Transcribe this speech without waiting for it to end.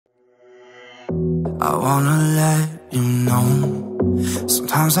I wanna let you know,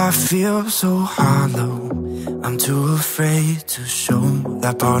 sometimes I feel so hollow. I'm too afraid to show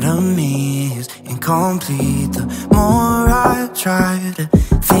that part of me is incomplete. The more I try to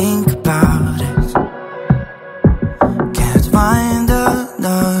think about it, can't find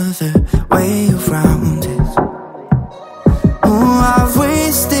another way around it. Oh, I've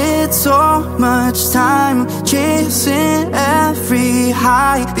wasted so much time chasing every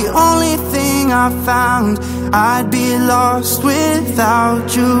high. The only thing I found, I'd be lost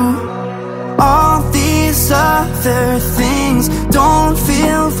without you. All these other things don't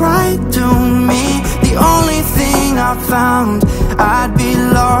feel right to me. The only thing I found, I'd be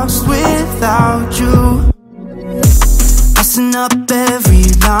lost without you. Messing up every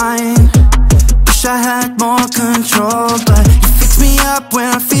line, wish I had more control, but you fix me up when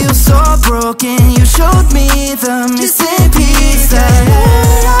I feel so broken. You showed me the missing piece that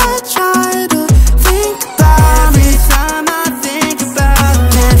I try to think about. Every time I think about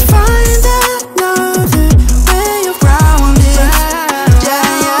it, can't find another way around it. Yeah,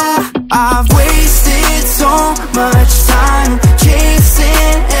 yeah. I've wasted so much time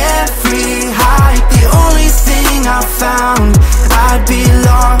chasing every high. The only thing I found, I'd be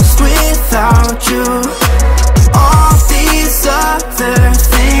lost without you. All these other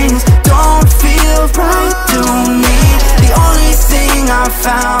things don't feel right to me. The only thing I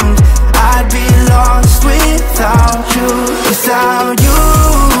found, I'd be lost without you. Without you,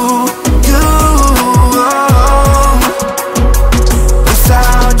 you, oh.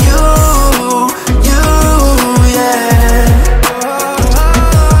 Without you, you, yeah.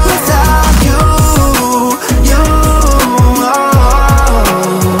 Without you, you, oh.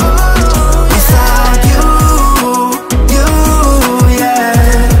 Without you, you, yeah,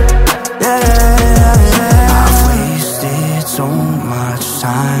 yeah. I've wasted so much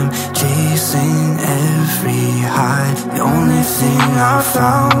time chasing every high. The only thing I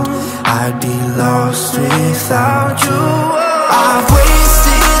found, I'd be lost without you. I've wasted